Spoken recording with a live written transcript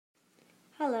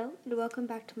Hello, and welcome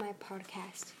back to my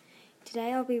podcast.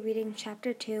 Today I'll be reading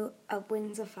Chapter 2 of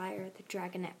Wings of Fire, the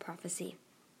Dragonette Prophecy.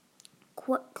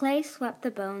 Clay swept the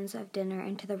bones of dinner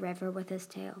into the river with his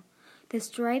tail. The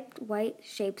striped white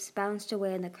shapes bounced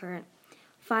away in the current.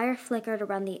 Fire flickered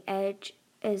around the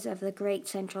edges of the great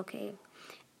central cave.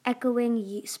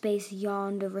 Echoing space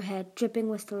yawned overhead, dripping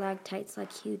with stalactites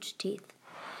like huge teeth.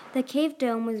 The cave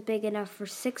dome was big enough for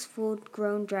 6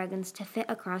 full-grown dragons to fit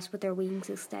across with their wings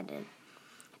extended.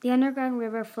 The underground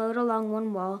river flowed along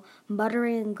one wall,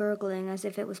 muttering and gurgling as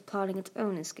if it was plotting its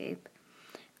own escape.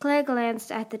 Clay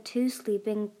glanced at the 2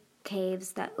 sleeping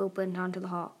caves that opened onto the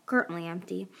hall, currently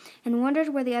empty, and wondered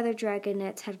where the other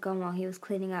dragonettes had gone while he was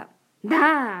cleaning up.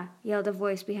 "Bah!" yelled a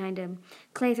voice behind him.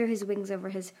 Clay threw his wings over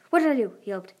his... "What did I do?"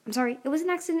 he yelped. "I'm sorry, it was an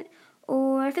accident.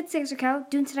 Or if it's extra cow,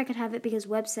 Dune said I could have it because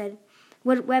Webbs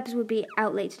would be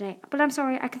out late tonight. But I'm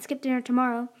sorry, I can skip dinner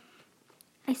tomorrow."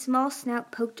 A small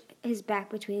snout poked his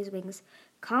back between his wings.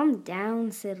 "Calm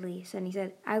down, Sidley," Sunny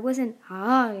said. "I wasn't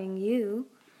hawing you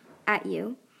at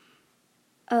you."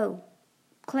 "Oh."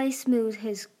 Clay smoothed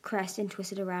his crest and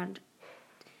twisted around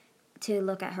to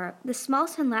look at her. The small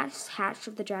sunlatch hatched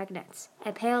of the dragonettes.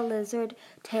 A pale lizard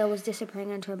tail was disappearing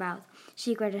into her mouth.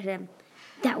 She grinned at him.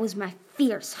 "That was my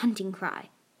fierce hunting cry,"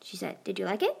 she said. "Did you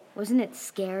like it? Wasn't it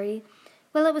scary?"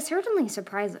 "Well, it was certainly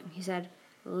surprising," he said.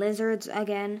 "Lizards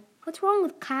again? What's wrong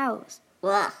with cows?"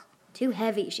 "Ugh, too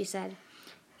heavy," she said.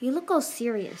 "You look all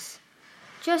serious."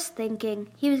 "Just thinking."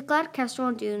 He was glad Kestrel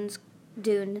and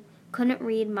Dune couldn't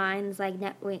read minds like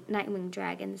Nightwing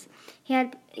dragons. He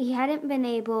hadn't been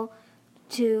able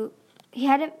to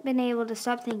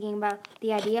stop thinking about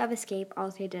the idea of escape all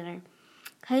through dinner.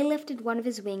 Clay lifted one of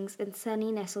his wings, and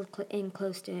Sunny nestled in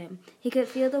close to him. He could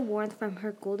feel the warmth from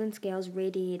her golden scales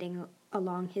radiating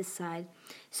along his side.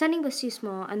 Sunny was too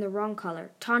small and the wrong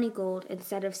color, tawny gold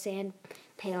instead of sand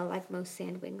pale like most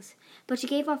sandwings, but she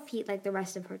gave off heat like the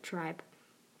rest of her tribe.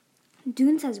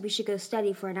 "Dune says we should go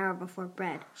study for an hour before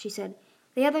bed," she said.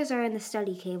 "The others are in the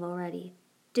study cave already."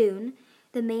 Dune,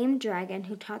 the maimed dragon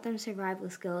who taught them survival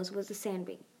skills, was a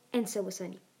sandwing, and so was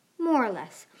Sunny. More or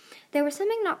less. There was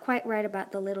something not quite right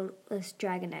about the littlest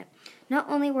dragonette. Not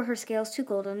only were her scales too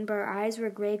golden, but her eyes were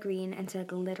gray-green instead of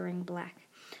glittering black.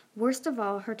 Worst of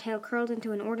all, her tail curled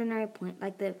into an ordinary point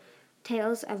like the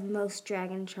tails of most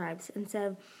dragon tribes, instead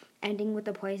of ending with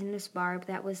the poisonous barb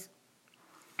that was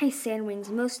a sandwing's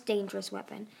most dangerous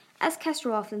weapon. As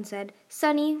Kestrel often said,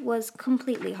 Sunny was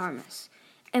completely harmless.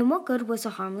 And what good was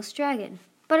a harmless dragon?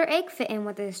 But her egg fit in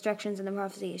with the instructions in the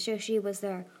prophecy, so she was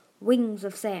their wings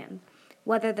of sand,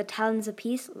 whether the Talons of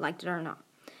Peace liked it or not.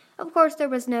 Of course, there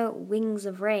was no wings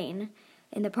of rain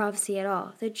in the prophecy at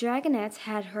all. The dragonettes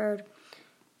had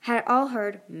all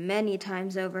heard many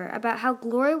times over about how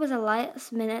Glory was a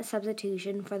last-minute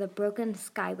substitution for the broken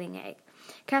Skywing egg.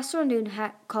 Kestrel and Dune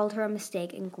had called her a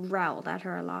mistake and growled at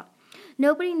her a lot.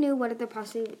 Nobody knew whether the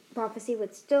prophecy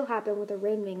would still happen with a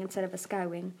rainwing instead of a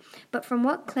skywing, but from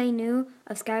what Clay knew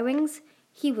of skywings,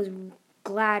 he was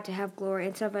glad to have Glory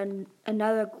instead of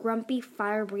another grumpy,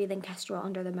 fire-breathing Kestrel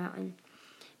under the mountain.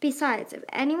 Besides, if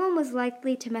anyone was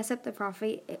likely to mess up the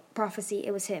prophecy,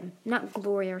 it was him, not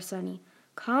Glory or Sunny.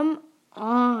 "Come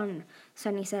on,"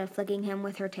 Sunny said, flicking him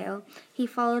with her tail. He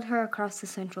followed her across the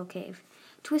central cave.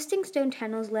 Twisting stone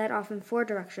tunnels led off in 4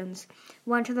 directions,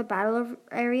 one to the battle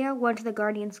area, one to the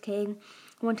Guardian's cave,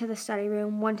 one to the study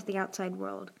room, one to the outside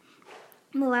world.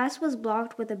 The last was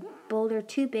blocked with a boulder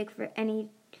too big for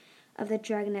any of the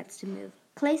dragonettes to move.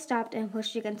 Clay stopped and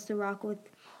pushed against the rock with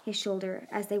his shoulder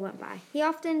as they went by. He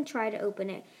often tried to open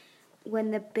it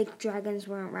when the big dragons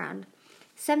weren't around.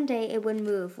 Someday it would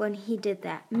move when he did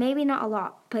that. Maybe not a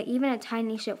lot, but even a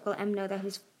tiny shift will let him know that he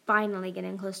was finally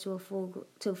getting close to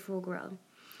full grown.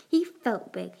 He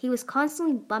felt big. He was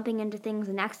constantly bumping into things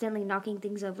and accidentally knocking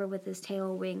things over with his tail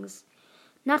or wings.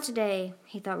 Not today,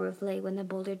 he thought ruefully when the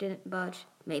boulder didn't budge.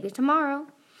 Maybe tomorrow.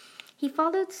 He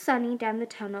followed Sunny down the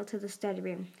tunnel to the study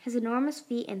room. His enormous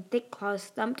feet and thick claws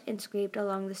thumped and scraped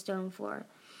along the stone floor.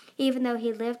 Even though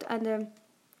he lived under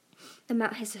the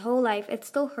mountain his whole life, it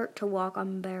still hurt to walk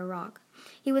on bare rock.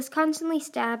 He was constantly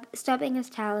stubbing his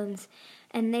talons,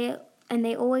 and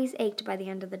they always ached by the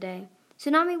end of the day.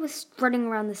 Tsunami was strutting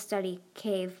around the study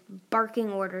cave,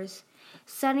 barking orders.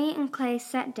 Sunny and Clay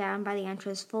sat down by the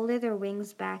entrance, folding their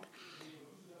wings back.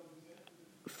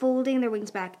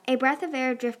 A breath of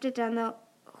air drifted down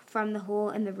from the hole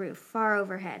in the roof, far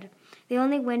overhead, the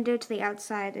only window to the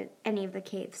outside in any of the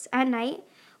caves. At night,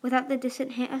 without the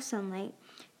distant hint of sunlight,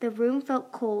 the room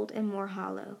felt cold and more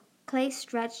hollow. Clay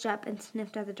stretched up and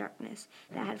sniffed at the darkness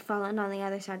that had fallen on the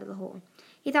other side of the hole.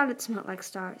 He thought it smelled like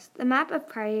stars. The map of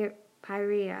Pieria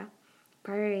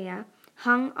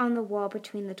hung on the wall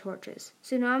between the torches.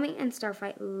 Tsunami and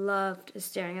Starflight loved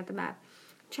staring at the map,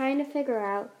 trying to figure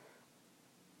out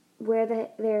where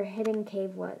their hidden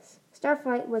cave was.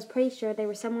 Starflight was pretty sure they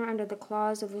were somewhere under the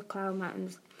claws of the Cloud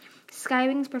Mountains.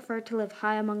 Skywings preferred to live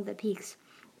high among the peaks,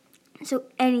 so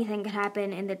anything could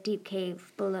happen in the deep caves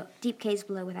below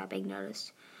without being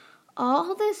noticed.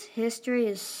 All this history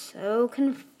is so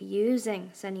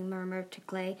confusing, Sunny murmured to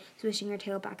Clay, swishing her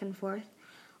tail back and forth.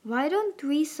 Why don't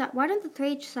the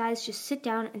three sides just sit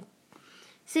down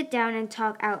and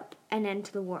talk out an end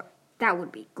to the war? That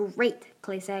would be great,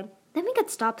 Clay said. Then we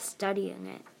could stop studying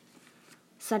it.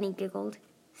 Sunny giggled.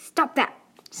 Stop that,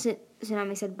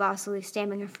 Tsunami said bossily,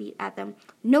 stamping her feet at them.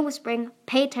 No whispering.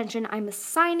 Pay attention. I'm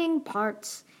assigning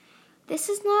parts. This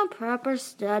is not proper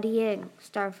studying,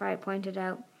 Starflight pointed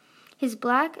out. His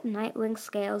black nightwing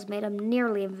scales made him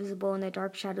nearly invisible in the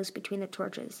dark shadows between the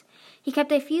torches. He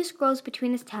kept a few scrolls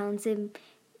between his talons and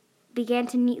began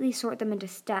to neatly sort them into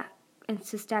stack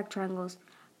triangles.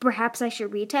 Perhaps I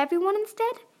should read to everyone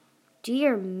instead?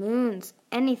 Dear moons,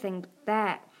 anything but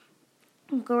that,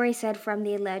 Glory said from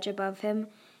the ledge above him.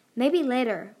 Maybe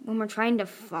later, when we're trying to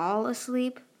fall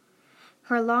asleep.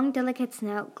 Her long, delicate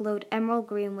snout glowed emerald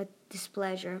green with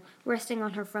displeasure, resting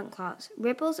on her front claws.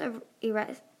 Ripples of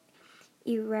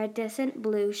iridescent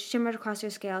blue shimmered across her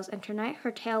scales, and tonight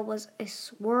her tail was a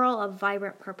swirl of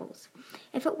vibrant purples.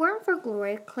 If it weren't for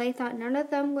Glory, Clay thought none of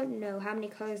them would know how many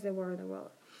colors there were in the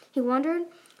world. He wondered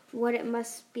what it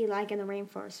must be like in the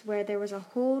rainforest, where there was a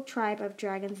whole tribe of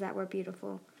dragons that were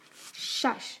beautiful.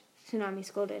 Shush, Tsunami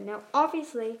scolded. Now,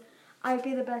 obviously, I'd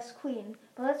be the best queen,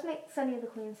 but let's make Sunny the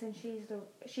queen since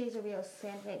she's a real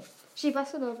sandpig. She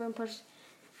bustled over and pushed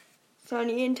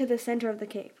Sunny into the center of the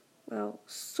cave. Well,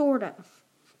 sort of,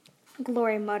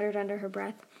 Glory muttered under her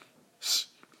breath. Shh!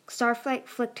 Starflight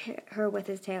flicked her with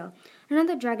his tail. None of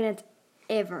the dragonets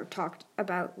ever talked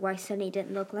about why Sunny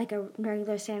didn't look like a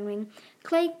regular sandwing.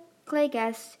 Clay's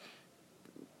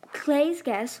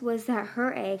guess was that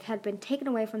her egg had been taken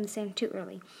away from the sand too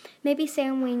early. Maybe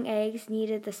sandwing eggs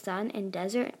needed the sun and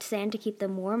desert sand to keep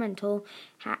them warm until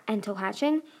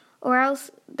hatching, or else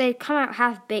they'd come out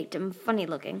half-baked and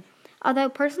funny-looking. Although,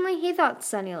 personally, he thought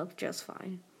Sunny looked just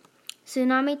fine.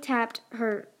 Tsunami tapped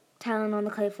her talon on the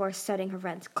clay floor, studying her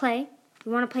friends. Clay,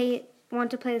 you want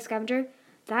to play the scavenger?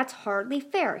 That's hardly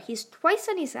fair. He's twice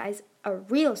Sunny's size. A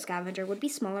real scavenger would be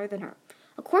smaller than her.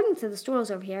 According to the stories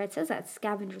over here, it says that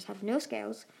scavengers have no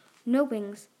scales, no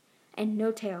wings, and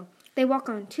no tail. They walk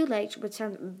on two legs, which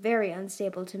sounds very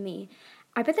unstable to me.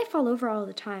 I bet they fall over all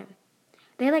the time.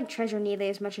 They like treasure nearly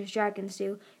as much as dragons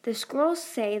do. The scrolls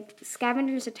say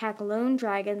scavengers attack lone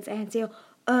dragons and steal.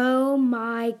 Oh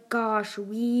my gosh,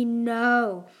 we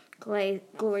know,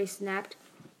 Glory snapped.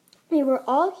 We were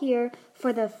all here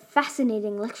for the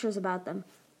fascinating lectures about them.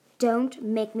 Don't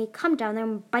make me come down there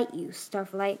and bite you,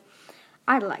 Starflight.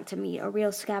 I'd like to meet a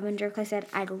real scavenger, Clay said.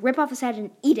 I'd rip off his head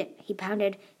and eat it. He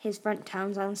pounded his front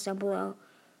talons on the stone below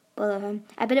him.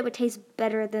 I bet it would taste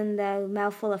better than the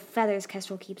mouthful of feathers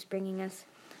Kestrel keeps bringing us.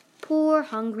 Poor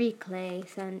hungry Clay,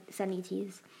 Sunny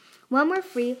teased. When we're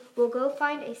free, we'll go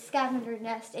find a scavenger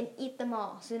nest and eat them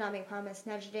all, Tsunami promised,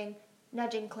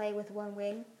 nudging Clay with one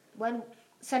wing.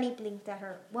 Sunny blinked at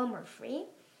her. When we're free?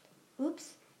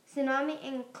 Oops. Tsunami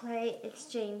and Clay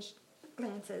exchanged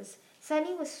glances.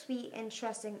 Sunny was sweet and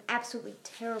trusting, absolutely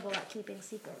terrible at keeping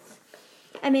secrets.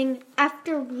 I mean,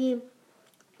 after we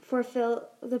fulfill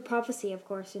the prophecy, of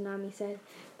course, Tsunami said.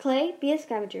 Clay, be a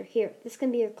scavenger. Here, this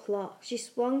can be your claw. She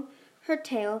swung her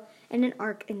tail in an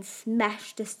arc and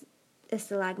smashed a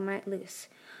stalagmite loose.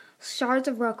 Shards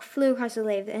of rock flew across the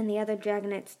lake, and the other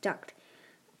dragonets ducked.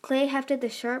 Clay hefted the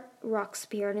sharp rock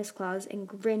spear in his claws and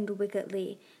grinned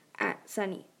wickedly at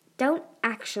Sunny. Don't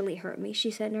actually hurt me,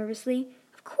 she said nervously.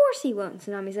 Of course he won't,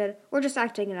 Tsunami said. We're just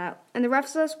acting it out, and the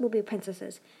rest of us will be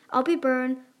princesses. I'll be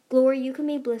Burn, Glory, you can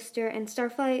be Blister, and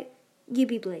Starflight, you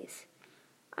be Blaze.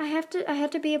 I had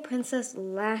to be a princess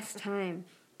last time,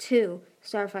 too,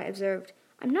 Starflight observed.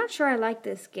 I'm not sure I like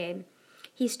this game.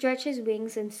 He stretched his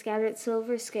wings and scattered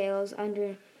silver scales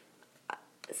under.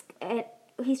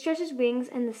 He stretched his wings,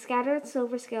 and the scattered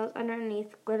silver scales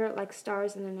underneath glittered like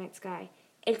stars in the night sky.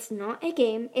 It's not a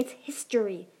game, it's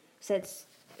history,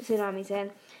 Tsunami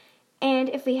said. And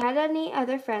if we had any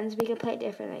other friends, we could play it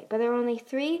differently. But there are only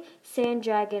 3 sand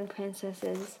dragon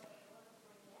princesses.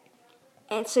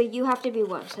 And so you have to be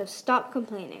one, so stop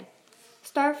complaining.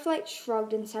 Starflight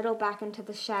shrugged and settled back into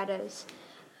the shadows,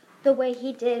 the way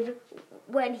he did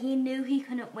when he knew he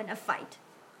couldn't win a fight.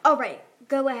 All right,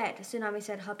 go ahead, Tsunami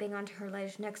said, hopping onto her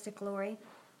ledge next to Glory.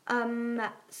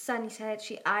 Sunny said.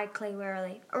 She eyed Clay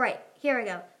warily. All right, here we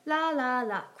go. La la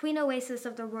la, Queen Oasis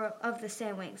of the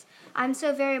Sandwings. I'm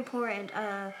so very important,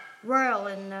 royal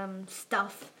and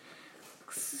stuff.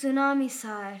 Tsunami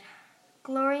sighed.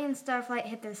 Glory and Starflight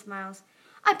hid their smiles.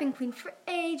 I've been queen for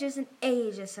ages and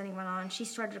ages, Sunny went on. She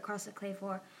strutted across the clay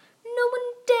floor. No one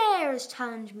dares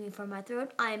challenge me for my throne.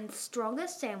 I am the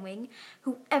strongest Sandwing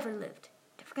who ever lived.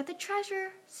 Don't forget the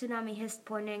treasure, Tsunami hissed,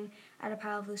 pointing at a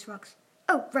pile of loose rocks.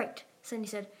 Oh, right, Sunny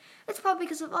said. It's probably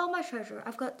because of all my treasure.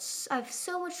 I've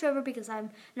so much treasure because I'm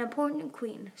an important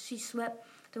queen. She swept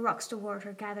the rocks toward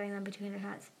her, gathering them between her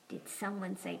hands. Did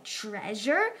someone say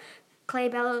treasure? Clay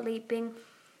bellowed, leaping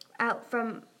out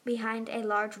from behind a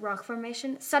large rock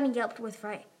formation. Sunny yelped with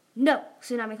fright. No,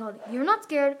 Tsunami called. You're not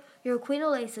scared. You're Queen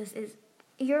Oasis,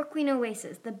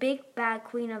 the big bad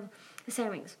queen of the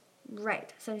Sandwings.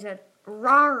 Right, Sunny said.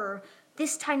 Rawr! What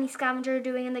is this tiny scavenger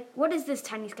doing in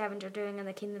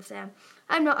the Kingdom of Sam?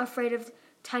 I'm not afraid of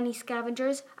tiny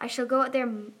scavengers. I shall go out there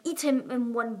and eat him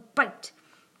in one bite.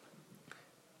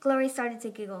 Glory started to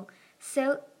giggle.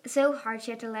 So hard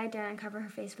she had to lie down and cover her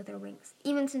face with her wings.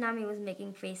 Even Tsunami was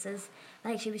making faces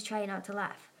like she was trying not to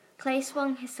laugh. Clay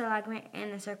swung his stalagmite in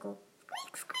a circle.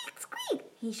 Squeak, squeak, squeak,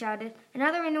 he shouted.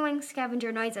 Another annoying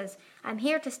scavenger noises. I'm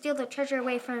here to steal the treasure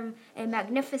away from a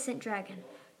magnificent dragon.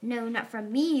 No, not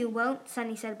from me, you won't,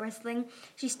 Sunny said, bristling.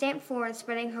 She stamped forward,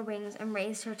 spreading her wings, and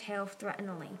raised her tail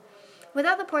threateningly.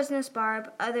 Without the poisonous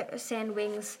barb other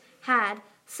Sandwings had,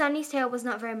 Sunny's tail was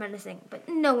not very menacing, but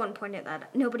nobody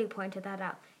pointed that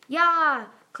out. Yah!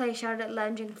 Clay shouted,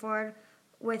 lunging forward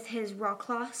with his rock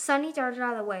claw. Sunny darted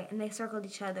out of the way, and they circled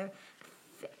each other,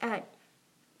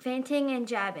 feinting and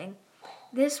jabbing.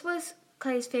 This was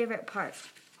Clay's favorite part.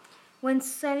 When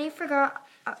Sunny forgot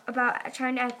about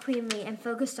trying to act queenly and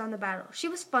focused on the battle, she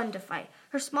was fun to fight.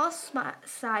 Her small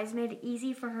size made it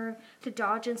easy for her to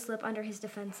dodge and slip under his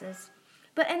defenses.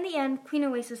 But in the end, Queen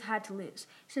Oasis had to lose.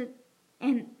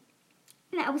 And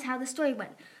that was how the story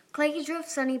went. Clay drove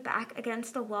Sunny back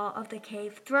against the wall of the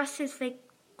cave, thrust his fake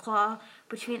claw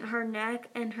between her neck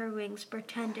and her wings,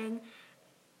 pretending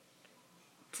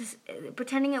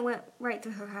it went right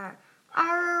through her heart.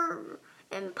 Arr!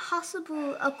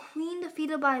 Impossible! A queen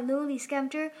defeated by a lowly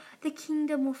scavenger. The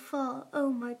kingdom will fall. Oh,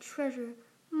 my treasure,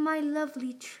 my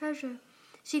lovely treasure.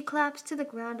 She collapsed to the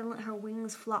ground and let her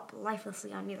wings flop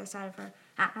lifelessly on either side of her.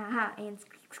 Ha ha ha! And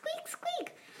squeak, squeak,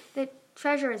 squeak! The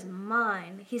treasure is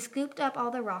mine. He scooped up all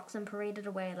the rocks and paraded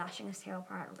away, lashing his tail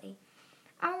proudly.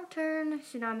 Our turn,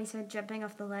 Tsunami said, jumping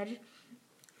off the ledge.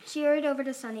 She hurried over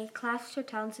to Sunny, clasped her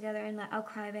talons together, and let out a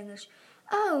cry of anguish.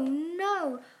 Oh,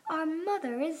 no! Our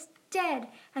mother is dead,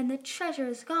 and the treasure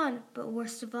is gone. But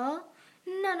worst of all,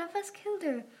 none of us killed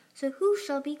her. So who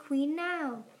shall be queen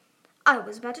now? I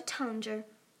was about to challenge her,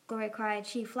 Glory cried.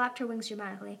 She flapped her wings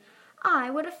dramatically. I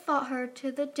would have fought her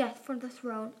to the death for the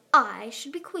throne. I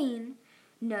should be queen.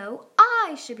 No,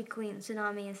 I should be queen,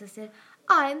 Tsunami insisted.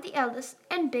 I am the eldest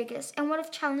and biggest and would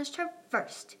have challenged her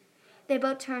first. They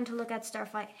both turned to look at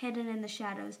Starflight, hidden in the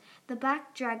shadows. The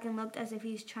black dragon looked as if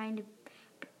he was trying to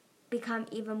become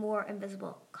even more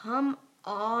invisible. Come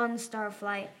on,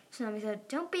 Starflight, Tsunami said.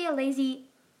 Don't be a lazy...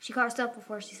 She caught herself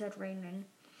before she said rain.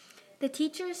 The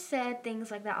teachers said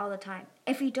things like that all the time.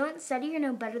 If you don't study, you're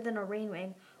no better than a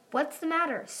rainwing. What's the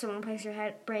matter? Someone placed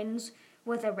your brains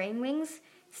with a rainwings.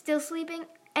 Still sleeping?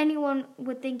 Anyone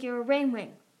would think you're a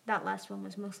rainwing. That last one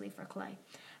was mostly for Clay.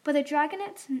 But the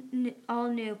dragonettes all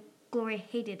knew Glory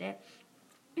hated it,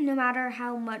 no matter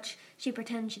how much she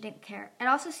pretended she didn't care. It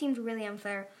also seemed really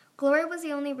unfair. Glory was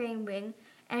the only rainwing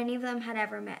any of them had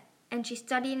ever met, and she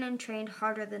studied and trained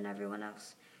harder than everyone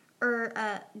else.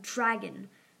 Dragon,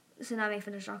 Tsunami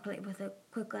finished awkwardly with a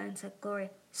quick glance at Glory.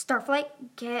 Starflight,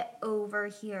 get over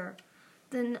here.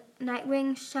 The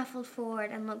Nightwing shuffled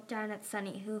forward and looked down at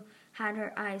Sunny, who had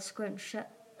her eyes squinted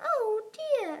shut.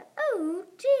 Oh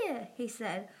dear, he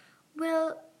said.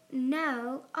 Well,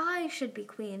 now I should be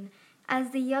queen.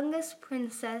 As the youngest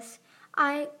princess,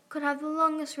 I could have the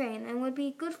longest reign and would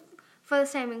be good for the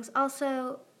Sandwings.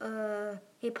 Also,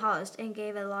 he paused and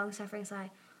gave a long-suffering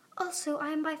sigh. Also, I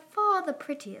am by far the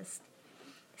prettiest.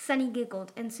 Sunny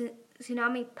giggled, and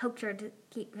Tsunami poked her to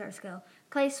keep her skill.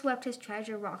 Clay swept his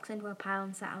treasure rocks into a pile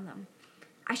and sat on them.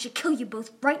 I should kill you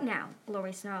both right now,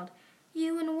 Glory snarled.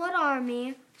 You and what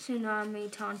army? Tsunami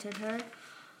taunted her.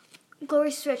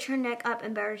 Glory stretched her neck up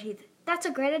and bared her teeth. That's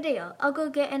a great idea. I'll go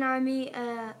get an army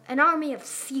of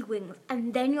sea wings,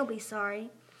 and then you'll be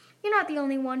sorry. You're not the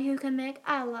only one who can make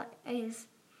allies,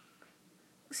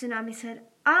 Tsunami said.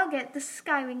 I'll get the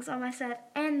sky wings on my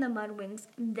set and the mud wings,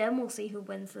 and then we'll see who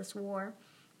wins this war.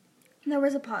 There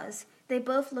was a pause. They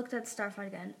both looked at Starflight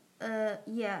again.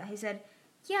 Yeah, he said.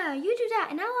 Yeah, you do that,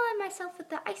 and I'll align myself with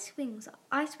the Ice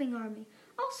Wing army.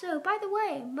 Also, by the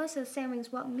way, most of the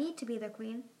Sandwings want me to be their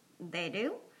queen. They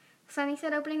do? Sunny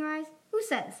said, opening her eyes. Who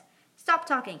says? Stop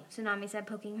talking, Tsunami said,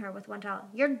 poking her with one talon.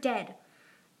 You're dead.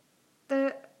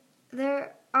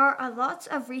 There are lots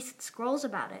of recent scrolls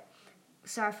about it,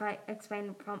 Starflight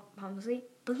explained pompously.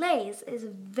 Blaze is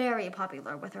very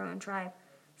popular with her own tribe.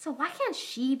 So why can't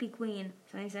she be queen?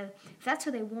 Sunny said. If that's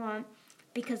what they want.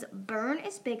 Because Burn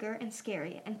is bigger and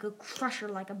scary and could crush her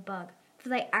like a bug. If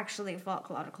they actually fought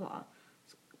claw to claw.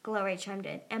 Glory chimed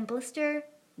in. And Blister,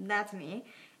 that's me,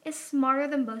 is smarter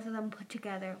than both of them put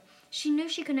together. She knew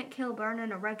she couldn't kill Burn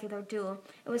in a regular duel.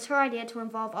 It was her idea to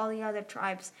involve all the other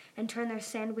tribes and turn their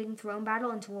Sandwing throne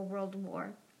battle into a world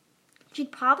war. She's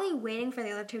probably waiting for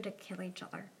the other two to kill each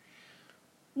other.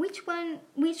 Which one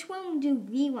do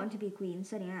we want to be queen?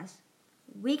 Sunny asked.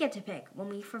 We get to pick when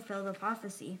we fulfill the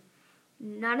prophecy.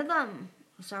 None of them,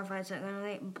 Starflight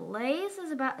said. Blaze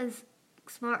is about as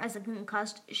smart as a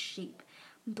concussed sheep.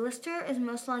 Blister is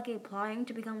most likely plotting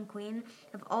to become queen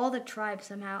of all the tribes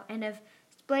somehow, and if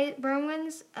Burn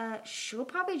wins, she'll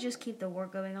probably just keep the war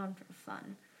going on for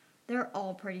fun. They're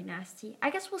all pretty nasty.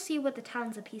 I guess we'll see what the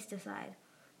Talons of Peace decide.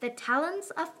 The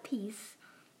Talons of Peace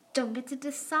don't get to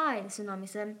decide, Tsunami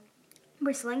said,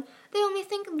 bristling. They only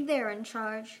think they're in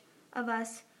charge of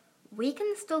us. We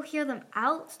can still hear them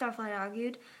out, Starflight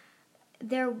argued.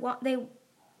 They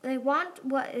want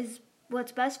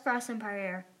what's best for us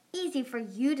Empire. Easy for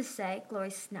you to say, Glory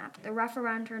snapped. The ruff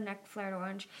around her neck flared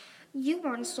orange. You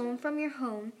weren't stolen from your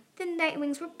home. The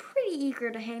Nightwings were pretty eager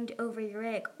to hand over your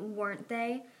egg, weren't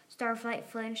they? Starflight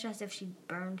flinched as if she'd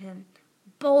burned him.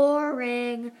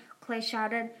 Boring, Clay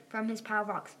shouted from his pile of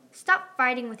rocks. Stop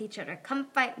fighting with each other. Come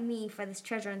fight me for this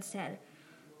treasure instead.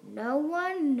 No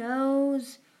one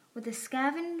knows what the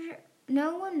scavenger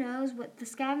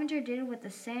did with the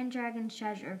Sand Dragon's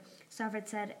treasure, Starflight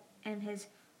said in his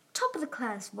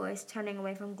top-of-the-class voice, turning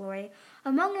away from Glory.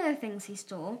 Among other things he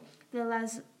stole, the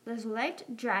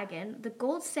Lazulite Dragon, the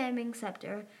Gold Sandwing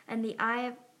Scepter, and the Eye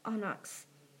of Onyx,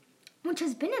 which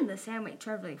has been in the Sandwing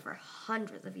treasury for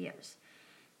hundreds of years.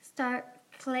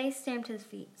 Clay stamped his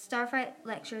feet. Starflight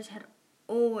lectures had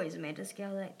always made his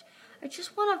scale licked. I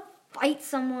just want to fight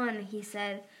someone, he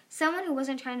said. Someone who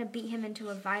wasn't trying to beat him into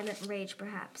a violent rage,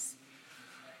 perhaps.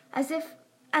 As if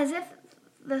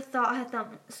the thought had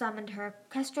summoned her,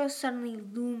 Kestrel suddenly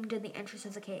loomed in the entrance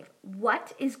of the cave.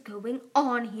 What is going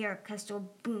on here? Kestrel's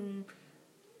booming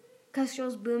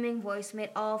voice made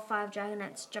all 5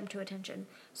 dragonettes jump to attention.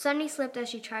 Sunny slipped as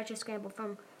she tried to scramble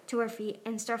to her feet,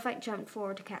 and Starflight jumped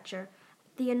forward to catch her.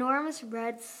 The enormous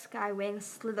red skywing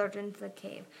slithered into the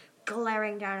cave,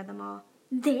 glaring down at them all.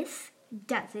 This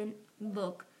doesn't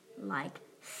look like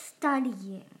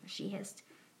studying, she hissed.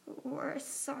 We're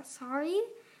sorry?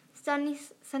 Sunny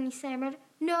stammered.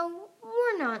 No,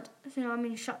 we're not.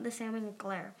 Tsunami shot the Sandwing a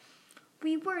glare.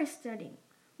 We were studying.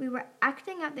 We were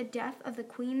acting out the death of the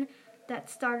queen that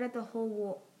started the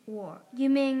whole war. You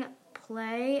mean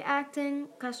play acting?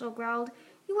 Kestrel growled.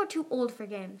 You are too old for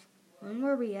games. When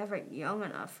were we ever young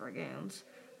enough for games?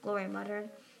 Glory muttered.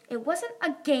 It wasn't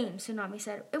a game, Tsunami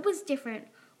said. It was a different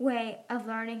way of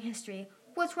learning history.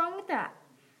 What's wrong with that?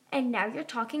 And now you're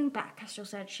talking back, Kestrel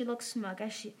said. She looked smug,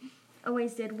 as she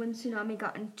always did when Tsunami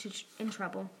got in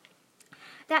trouble.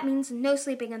 That means no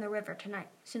sleeping in the river tonight,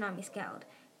 Tsunami scowled.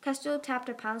 Kestrel tapped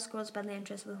a pile of scrolls by the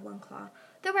entrance with one claw.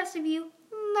 The rest of you,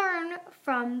 learn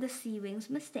from the Sea Wing's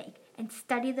mistake and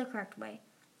study the correct way.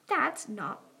 That's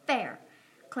not fair.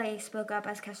 Clay spoke up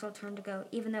as Kestrel turned to go,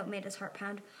 even though it made his heart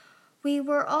pound. We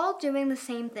were all doing the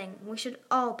same thing. We should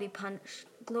all be punished.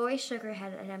 Glory shook her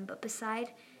head at him, but beside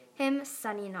him,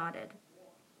 Sunny nodded.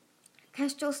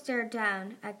 Kestrel stared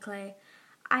down at Clay.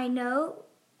 I know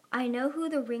who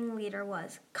the ringleader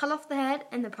was. Cut off the head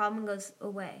and the problem goes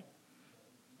away.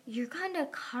 You're going to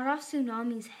cut off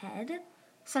Tsunami's head?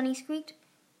 Sunny squeaked.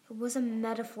 It was a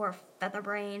metaphor,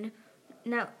 Featherbrain.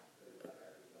 No,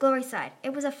 Glory sighed.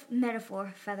 It was a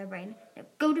metaphor, Featherbrain. Now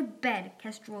go to bed,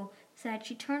 Kestrel said.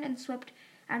 She turned and swept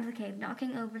out of the cave,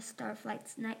 knocking over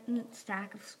Starflight's neat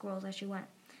stack of scrolls as she went.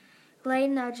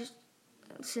 Glade nudged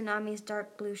Tsunami's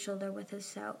dark blue shoulder with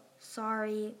his shout.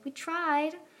 Sorry, we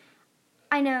tried.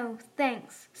 I know,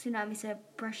 thanks, Tsunami said,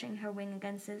 brushing her wing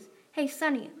against his. Hey,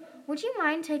 Sunny, would you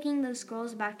mind taking those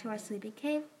scrolls back to our sleeping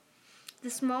cave? The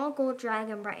small gold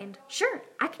dragon brightened. Sure,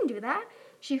 I can do that.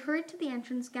 She hurried to the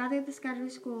entrance, gathered the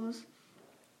scattered scrolls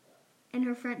in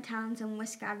her front talons, and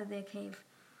whisked out of the cave.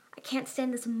 I can't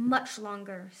stand this much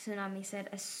longer, Tsunami said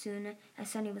as soon as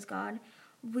Sunny was gone.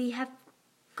 We have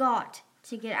got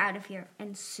to get out of here,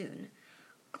 and soon.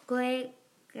 Glade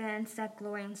glanced at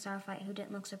Glory and Starflight, who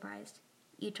didn't look surprised.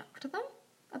 you talk to them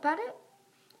about it?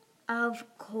 Of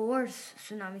course,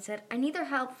 Tsunami said. I need their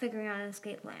help figuring out an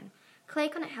escape plan. Clay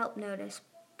couldn't help notice,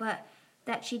 but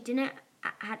that she didn't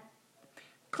had.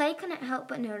 Clay couldn't help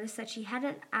but notice that she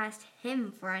hadn't asked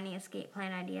him for any escape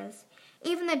plan ideas.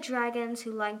 Even the dragons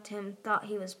who liked him thought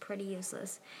he was pretty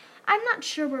useless. I'm not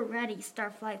sure we're ready,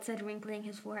 Starflight said, wrinkling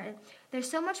his forehead. There's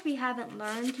so much we haven't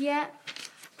learned yet.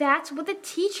 That's what the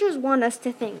teachers want us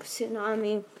to think,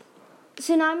 Tsunami.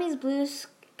 Tsunami's blue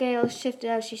scales shifted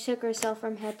as she shook herself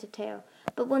from head to tail.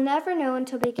 But we'll never know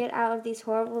until we get out of these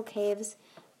horrible caves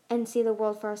and see the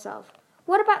world for ourselves.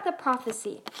 What about the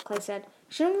prophecy? Clay said.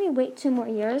 Shouldn't we wait 2 more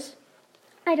years?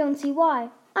 I don't see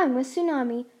why. I'm with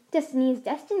Tsunami. Destiny is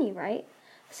destiny, right?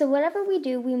 So whatever we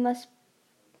do must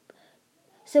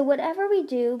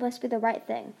be the right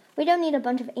thing. We don't need a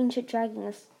bunch of ancient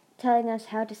dragons telling us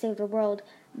how to save the world.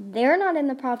 They're not in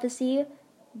the prophecy.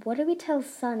 What do we tell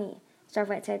Sunny?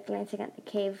 Starflight said, glancing at the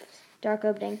cave's dark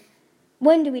opening.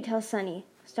 When do we tell Sunny?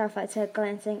 Starflight said,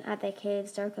 glancing at the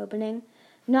cave's dark opening.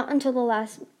 Not until the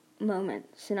last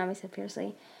moment, Tsunami said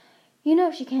fiercely. You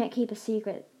know she can't keep a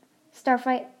secret.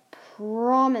 Starflight,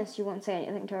 promise you won't say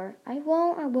anything to her. I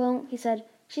won't, he said.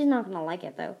 She's not going to like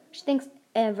it, though. She thinks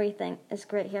everything is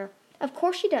great here. Of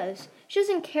course she does. She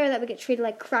doesn't care that we get treated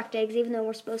like cracked eggs, even though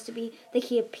we're supposed to be the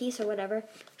key of peace or whatever.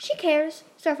 She cares,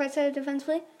 Starflight said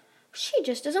defensively. She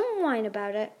just doesn't whine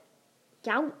about it.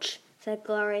 Youch, said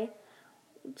Glory.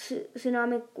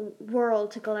 Tsunami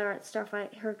whirled to glare at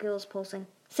Starflight, her gills pulsing.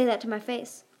 Say that to my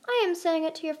face. I am saying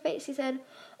it to your face, he said.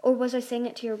 Or was I saying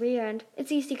it to your rear end?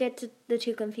 It's easy to get the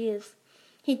two confused.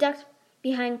 He ducked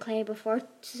behind Clay before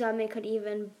Tsunami could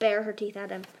even bare her teeth at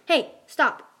him. Hey,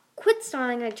 stop. Quit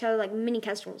snarling at each other like mini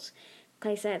kestrels,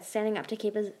 Clay said, standing up to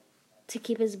keep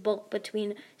his bulk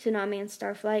between Tsunami and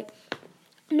Starflight.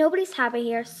 Nobody's happy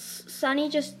here. Sunny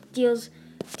just deals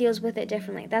with it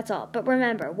differently, that's all. But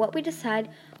remember, what we decide,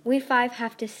 we 5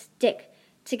 have to stick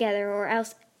together or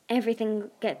else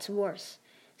everything gets worse.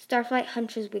 Starflight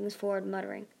hunched his wings forward,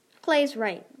 muttering. Clay's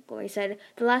right, Glory said.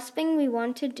 The last thing we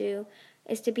want to do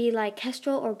is to be like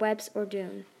Kestrel or Webbs or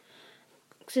Dune.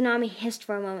 Tsunami hissed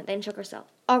for a moment, then shook herself.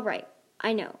 All right,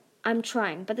 I know. I'm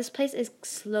trying, but this place is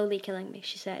slowly killing me,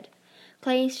 she said.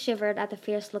 Clay shivered at the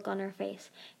fierce look on her face.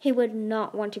 He would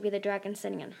not want to be the dragon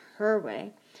standing in her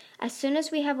way. As soon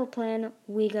as we have a plan,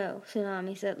 we go,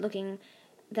 Tsunami said, looking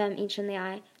them each in the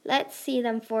eye. Let's see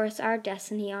them force our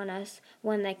destiny on us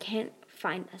when they can't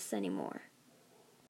find us anymore.